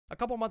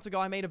couple months ago,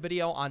 I made a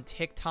video on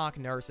TikTok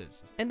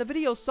nurses, and the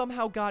video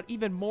somehow got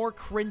even more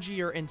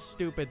cringier and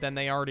stupid than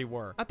they already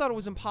were. I thought it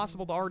was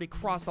impossible to already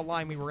cross the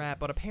line we were at,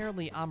 but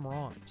apparently I'm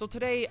wrong. So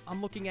today,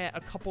 I'm looking at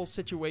a couple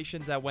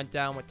situations that went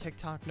down with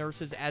TikTok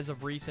nurses as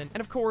of recent,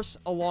 and of course,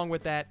 along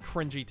with that,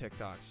 cringy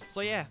TikToks.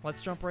 So yeah,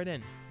 let's jump right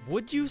in.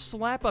 Would you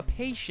slap a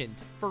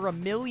patient for $1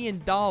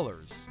 million?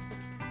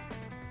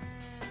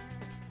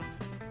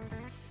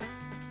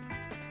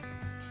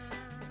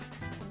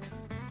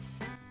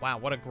 Wow,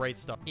 what a great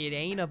start. It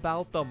ain't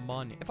about the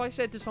money. If I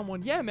said to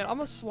someone, yeah, man, I'm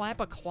gonna slap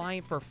a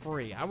client for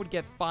free, I would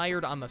get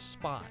fired on the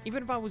spot.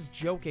 Even if I was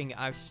joking,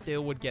 I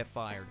still would get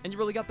fired. And you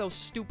really got those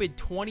stupid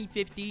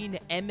 2015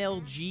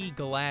 MLG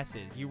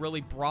glasses. You really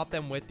brought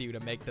them with you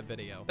to make the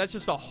video. That's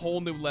just a whole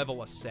new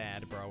level of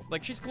sad, bro.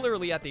 Like, she's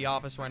clearly at the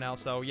office right now,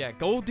 so yeah,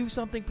 go do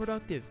something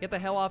productive. Get the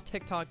hell off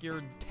TikTok,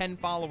 your 10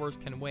 followers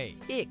can wait.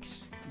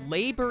 Ix,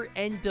 Labor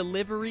and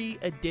Delivery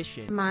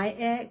Edition. My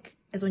ick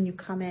is when you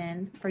come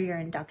in for your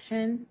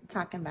induction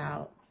talking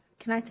about,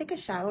 can I take a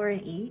shower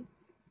and eat?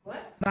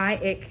 What? My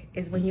ick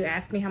is when you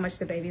ask me how much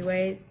the baby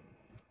weighs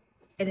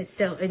and it's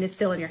still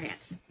in your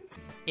hands.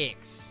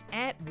 Icks.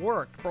 At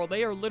work, bro,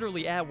 they are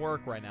literally at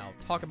work right now.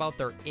 Talk about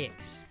their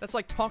icks. That's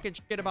like talking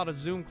shit about a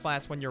Zoom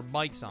class when your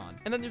mic's on.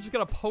 And then you're just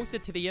gonna post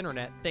it to the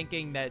internet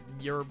thinking that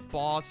your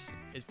boss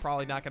is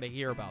probably not gonna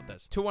hear about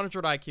this.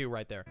 200 IQ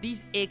right there.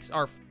 These icks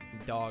are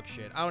dog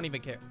shit. I don't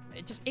even care.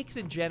 Just icks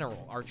in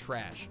general are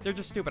trash. They're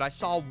just stupid. I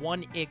saw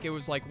one ick. It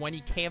was like when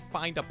you can't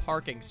find a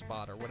parking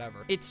spot or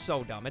whatever. It's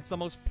so dumb. It's the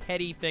most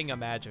petty thing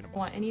imaginable.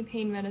 Want any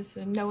pain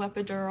medicine, no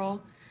epidural,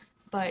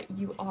 but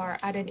you are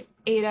at an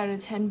 8 out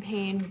of 10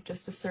 pain with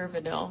just a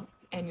Cervidil,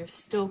 and you're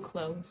still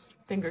closed.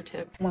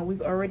 Fingertip. When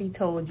we've already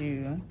told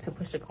you to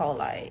push a call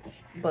light,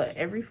 but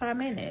every 5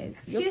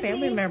 minutes, your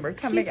family member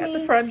coming at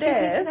the front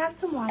desk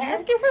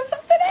asking for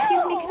something else.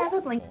 Excuse me, can I have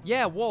a blink?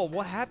 Yeah, whoa,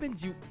 what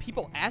happens?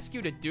 People ask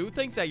you to do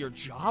things at your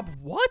job?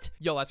 What?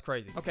 Yo, that's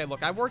crazy. Okay,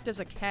 look, I worked as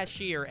a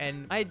cashier,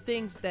 and I had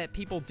things that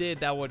people did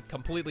that would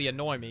completely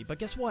annoy me, but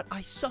guess what?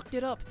 I sucked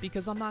it up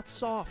because I'm not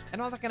soft,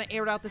 and I'm not gonna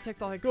air it out to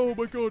TikTok like, oh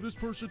my god, this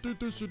person did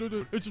this, and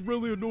it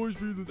really annoys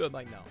me.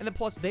 Like, no. And then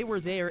plus, they were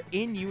there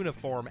in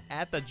uniform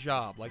at the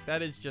job. Like,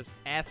 that is just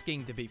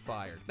asking to be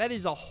fired. That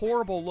is a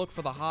horrible look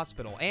for the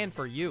hospital and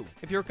for you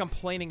if you're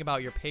complaining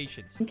about your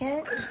patients.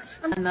 Okay.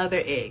 Another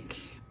ick,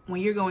 when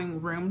you're going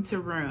room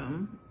to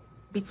room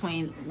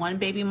between one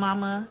baby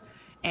mama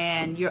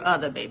and your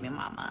other baby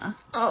mama.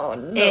 Oh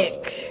no.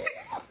 Ick.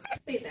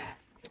 Say that.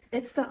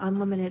 It's the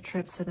unlimited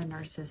trips to the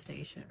nurse's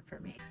station for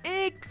me.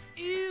 Ick!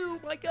 Ew,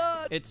 my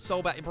god! It's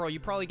so bad. Bro, you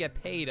probably get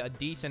paid a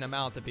decent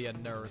amount to be a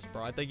nurse,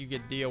 bro. I think you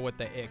could deal with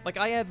the ick. Like,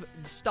 I have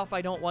stuff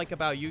I don't like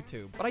about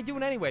YouTube, but I do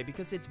it anyway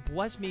because it's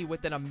blessed me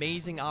with an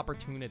amazing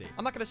opportunity.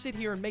 I'm not gonna sit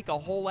here and make a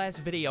whole ass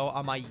video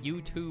on my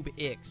YouTube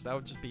icks. That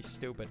would just be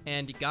stupid.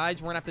 And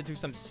guys, we're gonna have to do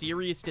some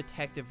serious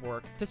detective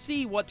work to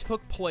see what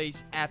took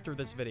place after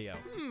this video.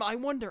 I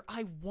wonder.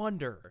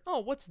 Oh,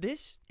 what's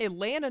this?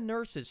 Atlanta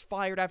nurses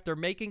fired after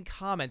making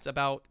comments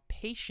about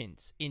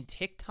patients in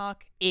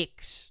TikTok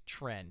icks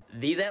trend.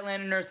 These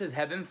Atlanta nurses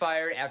have been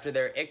fired after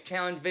their ick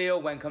challenge video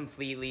went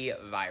completely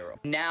viral.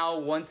 Now,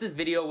 once this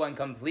video went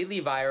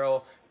completely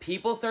viral,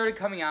 people started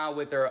coming out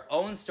with their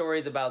own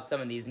stories about some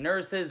of these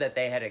nurses that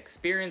they had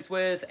experience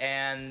with,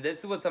 and this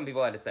is what some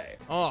people had to say.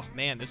 Oh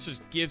man, this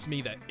just gives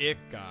me the ick,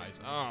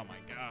 guys. Oh my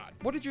god.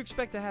 What did you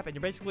expect to happen?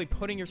 You're basically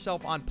putting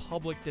yourself on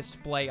public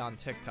display on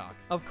TikTok.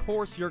 Of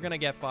course you're gonna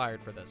get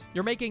fired for this.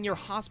 You're making your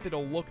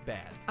hospital look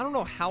bad. I don't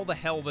know how the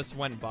hell this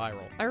went viral.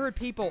 I heard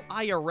people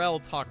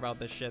IRL talk about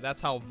this shit.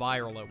 That's how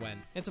viral it went.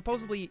 And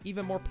supposedly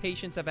even more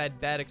patients have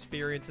had bad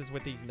experiences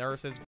with these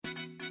nurses.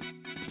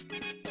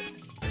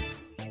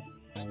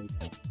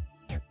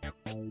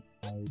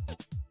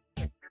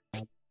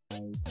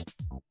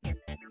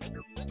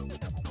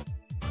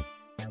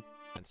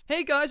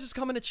 Hey guys, just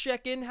coming to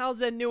check in. How's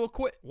that new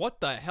What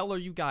the hell are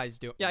you guys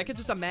doing? Yeah, I could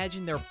just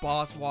imagine their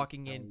boss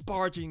walking in,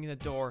 barging in the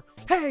door.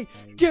 Hey,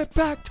 get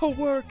back to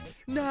work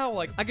now.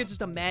 Like, I could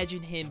just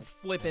imagine him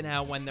flipping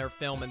out when they're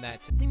filming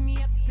that. See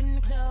me up in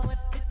the club with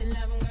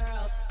 11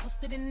 girls,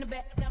 posted in the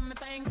back, got my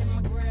bangs in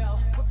my grill.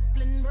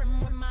 Brooklyn rim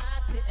with my eyes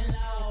sitting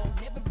low.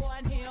 Every boy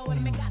in here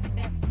with me got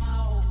that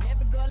smoke.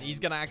 He's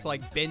gonna act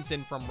like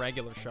Benson from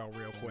Regular Show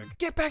real quick.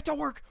 Get back to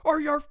work or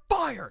you're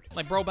fired!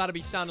 Like, bro about to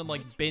be sounding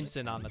like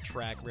Benson on the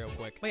track real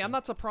quick. Wait, I'm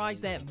not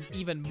surprised that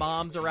even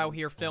moms are out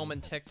here filming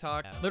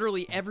TikTok.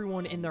 Literally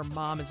everyone and their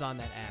mom is on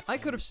that app. I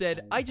could have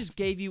said, I just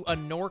gave you a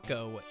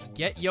Norco.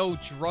 Get yo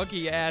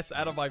druggy ass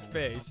out of my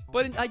face.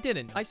 But I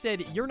didn't. I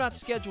said, you're not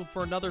scheduled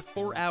for another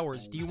 4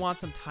 hours. Do you want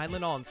some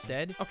Tylenol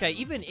instead? Okay,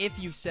 even if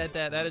you said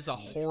that, that is a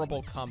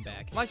horrible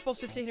comeback. Am I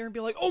supposed to sit here and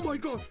be like, oh my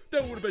god,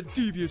 that would have been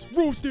devious.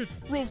 Roasted.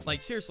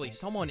 Like, seriously,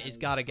 someone is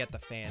gotta get the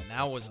fan.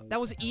 That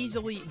was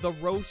easily the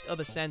roast of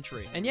the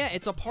century. And yeah,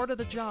 it's a part of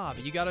the job.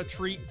 You gotta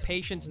treat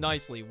patients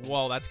nicely.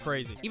 Whoa, that's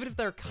crazy. Even if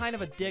they're kind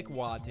of a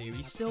dickwad to you,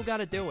 you still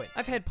gotta do it.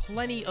 I've had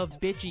plenty of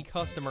bitchy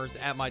customers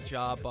at my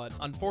job, but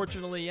but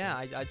unfortunately, yeah,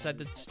 I just had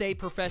to stay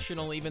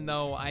professional even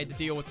though I had to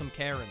deal with some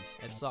Karens.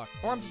 It sucked.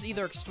 Or I'm just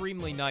either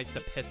extremely nice to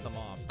piss them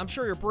off. I'm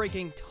sure you're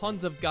breaking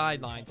tons of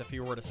guidelines if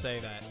you were to say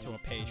that to a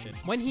patient.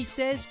 When he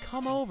says,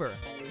 come over.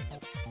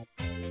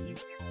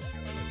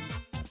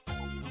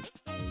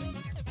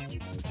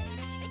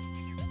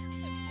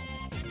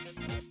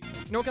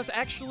 No, because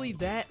actually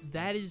that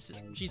is,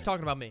 she's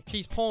talking about me.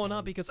 She's pulling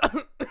up because,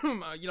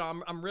 you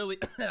know, I'm really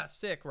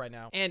sick right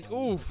now. And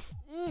ooh,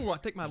 I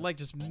think my leg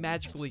just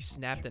magically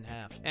snapped in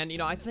half. And, you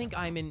know, I think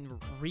I'm in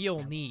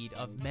real need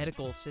of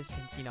medical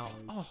assistance, you know.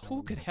 Oh,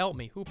 who could help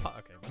me?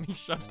 Okay, let me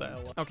shut the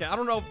hell up. Okay, I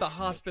don't know if the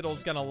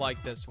hospital's gonna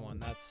like this one.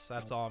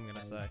 That's all I'm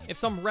gonna say. If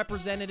some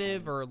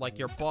representative or, like,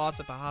 your boss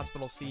at the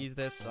hospital sees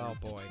this, oh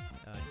boy.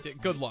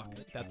 Good luck.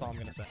 That's all I'm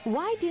gonna say.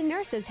 Why do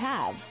nurses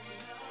have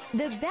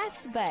the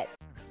best butt?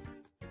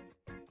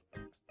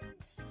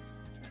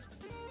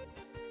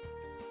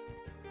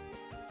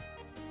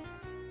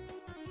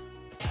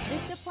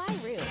 The supply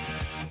room.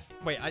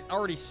 Wait,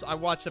 I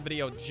watched a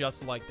video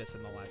just like this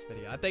in the last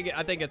video. I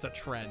think it's a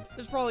trend.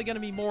 There's probably gonna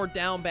be more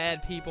down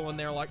bad people in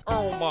there like,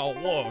 oh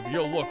my love,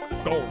 you look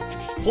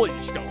gorgeous.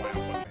 Please go out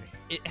with me.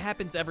 It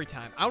happens every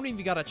time. I don't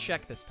even gotta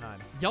check this time.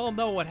 Y'all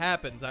know what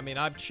happens. I mean,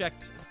 I've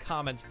checked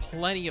comments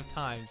plenty of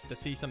times to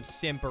see some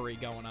simpery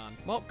going on.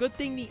 Well, good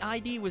thing the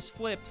ID was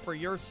flipped for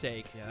your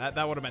sake. Yeah,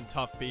 that would have been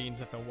tough beans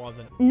if it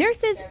wasn't.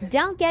 Nurses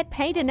don't get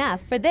paid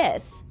enough for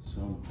this.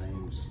 Some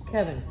things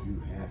Kevin,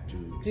 you have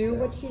to do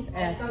what she's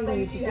asking you to do. Some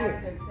things you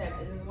have to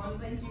accept, and then one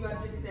thing you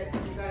got to accept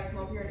is you got to come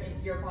up here and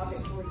empty your pocket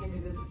so we can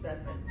do this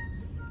assessment.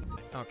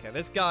 Okay,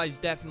 this guy's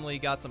definitely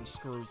got some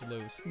screws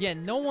loose. Yeah,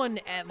 no one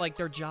at, like,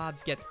 their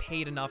jobs gets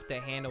paid enough to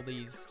handle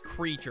these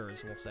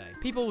creatures, we'll say.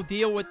 People who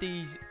deal with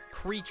these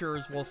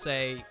creatures, will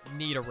say,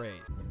 need a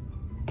raise.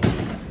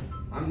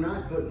 I'm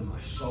not putting my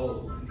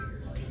soul in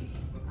here, lady.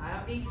 I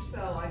don't need your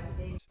soul, I just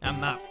need... I'm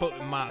not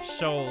putting my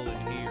soul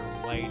in here,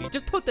 lady.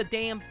 Just put the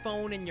damn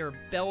phone in your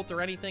belt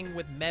or anything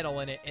with metal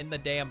in it in the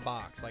damn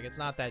box. Like, it's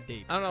not that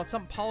deep. I don't know,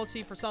 some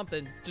policy for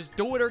something. Just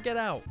do it or get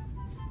out.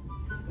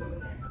 Move in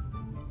there.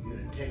 You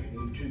gonna take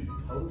me to the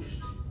post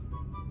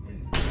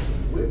and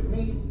whip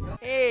me?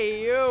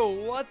 Hey, yo,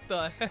 what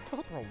the hell?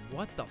 Bro,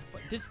 what the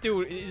fuck? This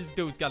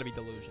dude's gotta be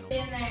delusional.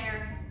 In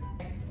there.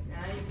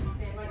 Now you can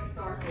stand like a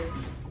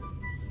starfish.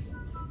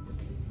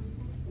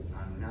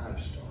 I'm not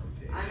a starfish.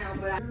 I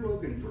know, but You're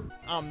looking for...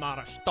 I'm not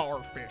a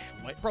starfish.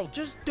 Bro,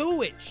 just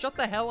do it. Shut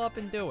the hell up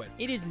and do it.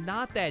 It is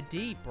not that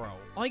deep, bro.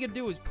 All you gotta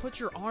do is put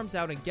your arms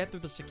out and get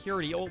through the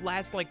security. It'll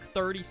last like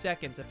 30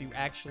 seconds if you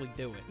actually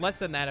do it. Less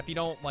than that if you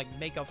don't, like,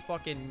 make a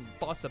fucking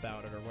fuss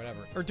about it or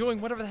whatever. Or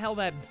doing whatever the hell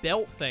that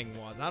belt thing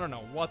was. I don't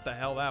know what the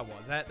hell that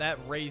was. That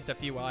raised a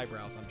few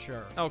eyebrows, I'm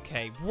sure.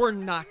 Okay, we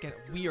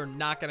are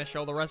not gonna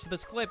show the rest of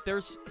this clip.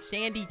 There's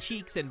sandy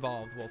cheeks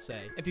involved, we'll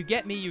say. If you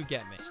get me, you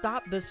get me.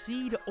 Stop the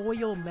seed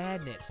oil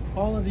madness.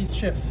 All of these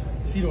chips,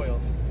 seed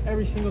oils.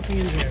 Every single thing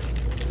in here,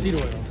 seed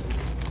oils.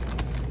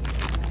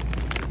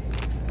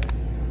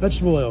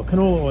 Vegetable oil,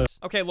 canola oil.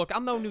 Okay, look,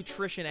 I'm no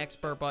nutrition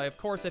expert, but of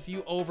course, if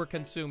you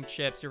overconsume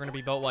chips, you're gonna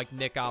be built like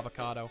Nick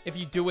Avocado. If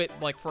you do it,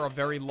 like, for a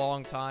very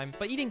long time.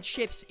 But eating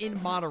chips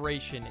in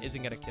moderation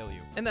isn't gonna kill you.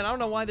 And then I don't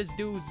know why this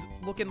dude's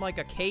looking like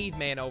a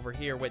caveman over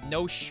here with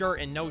no shirt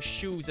and no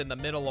shoes in the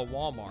middle of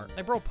Walmart.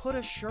 Like, bro, put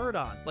a shirt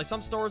on. Like,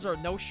 some stores are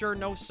no shirt,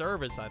 no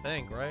service, I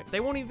think, right? They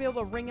won't even be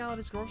able to ring out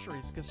his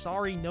groceries, because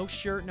sorry, no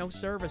shirt, no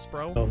service,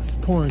 bro.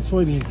 Corn,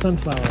 soybeans,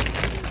 sunflower.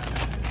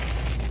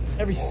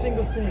 Every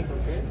single thing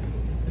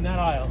in that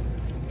aisle.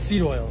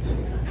 Seed oils.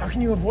 How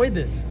can you avoid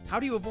this? How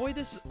do you avoid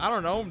this? I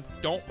don't know.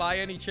 Don't buy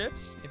any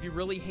chips. If you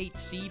really hate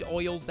seed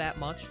oils that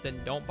much, then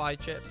don't buy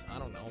chips. I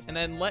don't know. And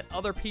then let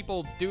other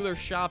people do their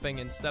shopping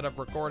instead of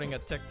recording a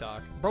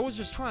TikTok. Bro was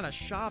just trying to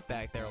shop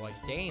back there, like,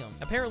 damn.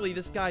 Apparently,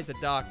 this guy's a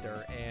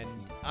doctor, and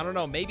I don't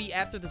know, maybe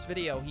after this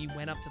video, he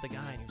went up to the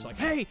guy and he was like,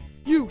 hey,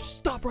 you,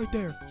 stop right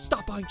there.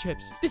 Stop buying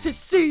chips. This is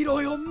seed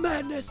oil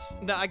madness.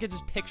 I could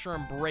just picture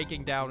him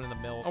breaking down in the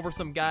middle over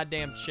some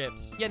goddamn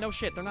chips. Yeah, no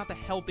shit. They're not the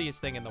healthiest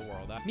thing in the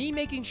world. Me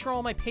making sure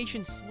all my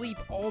patients sleep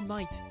all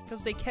night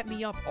because they kept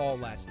me up all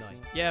last night.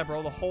 Yeah,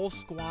 bro, the whole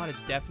squad is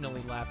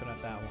definitely laughing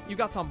at that one. You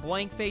got some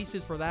blank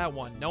faces for that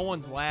one. No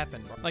one's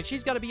laughing, bro. Like,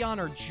 she's got to be on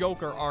her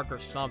Joker arc or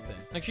something.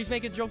 Like, she's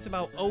making jokes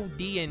about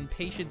OD and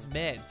patients'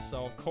 meds,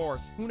 so of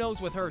course, who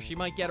knows with her, she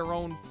might get her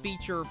own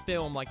feature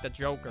film like the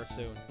Joker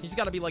soon. She's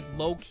got to be, like,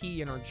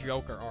 low-key in her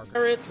Joker arc.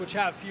 Carrots, which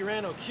have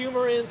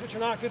furanocoumarins, which are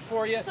not good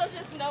for you. So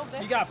just no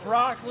vegetables. You got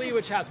broccoli,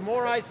 which has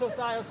more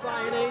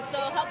isothiocyanates. So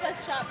help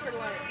us shop for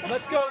lunch.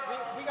 Let's go.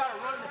 We got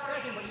to run in a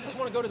second, but you just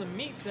want to go to the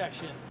meat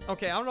section.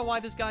 Okay, I don't know why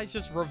this guy's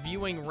just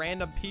reviewing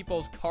random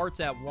people's carts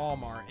at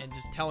Walmart and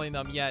just telling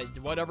them, yeah,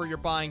 whatever you're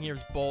buying here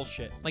is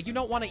bullshit. Like, you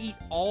don't want to eat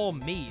all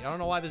meat. I don't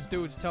know why this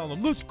dude's telling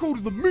them, let's go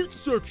to the meat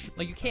section.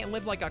 Like, you can't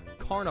live like a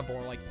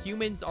carnivore. Like,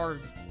 humans are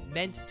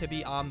meant to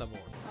be omnivores.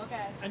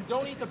 Okay. And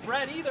don't eat the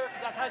bread either,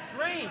 because that has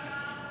grains.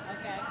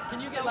 Okay. Can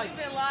you so get, like...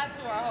 we've been lied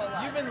to our whole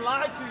life. You've been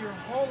lied to your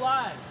whole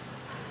lives.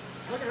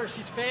 Look at her,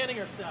 she's fanning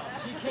herself.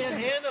 She can't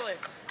handle it.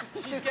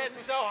 She's getting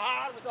so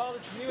hot with all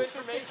this new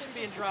information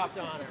being dropped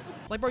on her.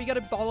 Like, bro, you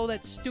gotta follow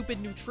that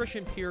stupid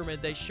nutrition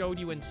pyramid they showed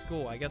you in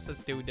school. I guess this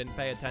dude didn't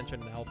pay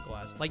attention in health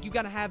class. Like, you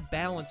gotta have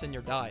balance in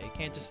your diet. It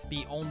can't just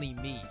be only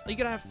meat. Like, you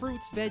gotta have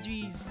fruits,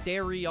 veggies,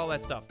 dairy, all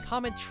that stuff.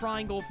 Comment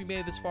triangle if you made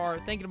it this far.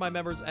 Thank you to my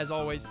members, as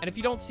always. And if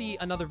you don't see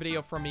another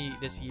video from me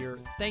this year,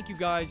 thank you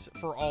guys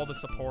for all the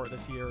support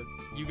this year.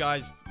 You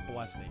guys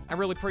bless me. I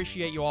really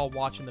appreciate you all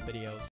watching the videos.